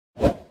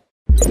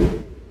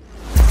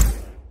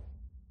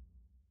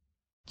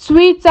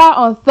Twitter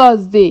on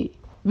Thursday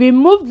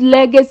removed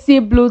legacy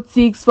blue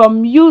ticks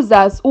from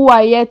users who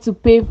are yet to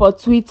pay for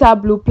Twitter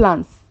Blue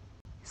plans.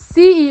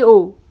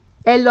 CEO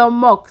Elon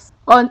Musk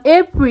on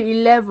April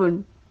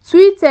 11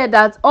 tweeted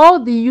that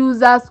all the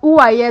users who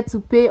are yet to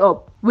pay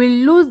up will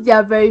lose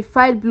their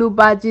verified blue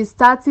badges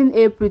starting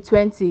April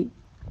 20,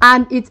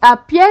 and it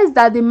appears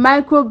that the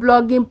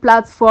microblogging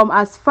platform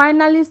has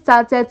finally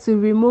started to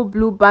remove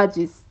blue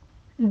badges.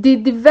 The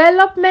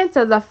development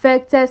has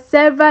affected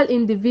several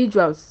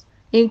individuals,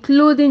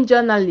 including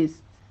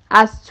journalists,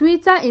 as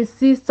Twitter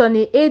insists on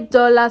a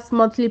 $8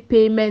 monthly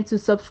payment to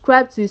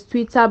subscribe to its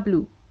Twitter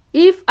Blue,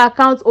 if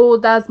account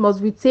holders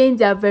must retain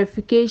their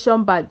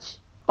verification badge,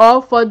 or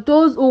for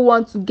those who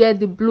want to get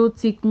the blue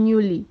tick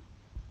newly.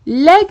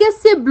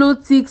 Legacy blue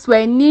ticks were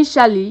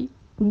initially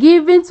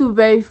given to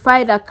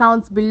verified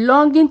accounts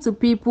belonging to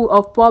people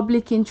of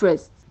public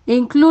interest,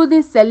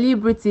 including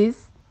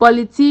celebrities,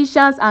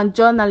 politicians, and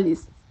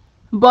journalists.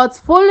 But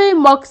following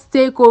Musk's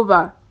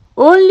takeover,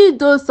 only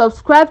those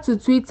subscribed to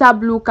Twitter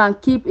Blue can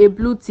keep a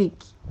blue tick,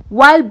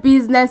 while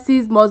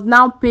businesses must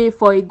now pay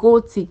for a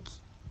gold tick.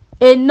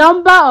 A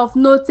number of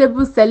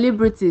notable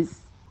celebrities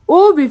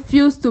who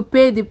refused to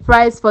pay the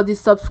price for the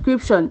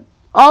subscription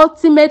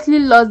ultimately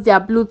lost their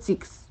blue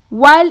ticks,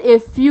 while a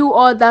few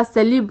other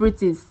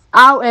celebrities,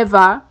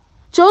 however,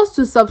 chose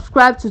to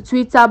subscribe to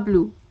Twitter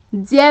Blue,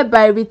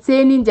 thereby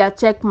retaining their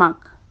checkmark.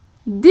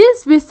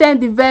 This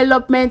recent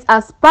development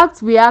has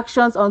sparked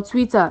reactions on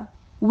Twitter,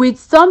 with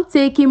some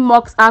taking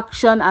Musk's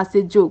action as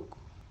a joke.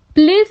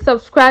 Please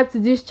subscribe to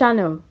this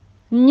channel,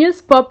 News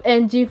Pop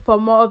NG, for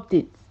more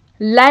updates.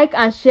 Like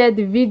and share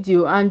the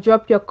video and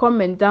drop your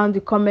comment down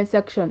the comment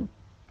section.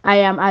 I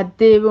am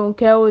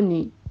Aderonke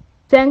Oni.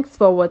 Thanks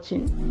for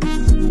watching.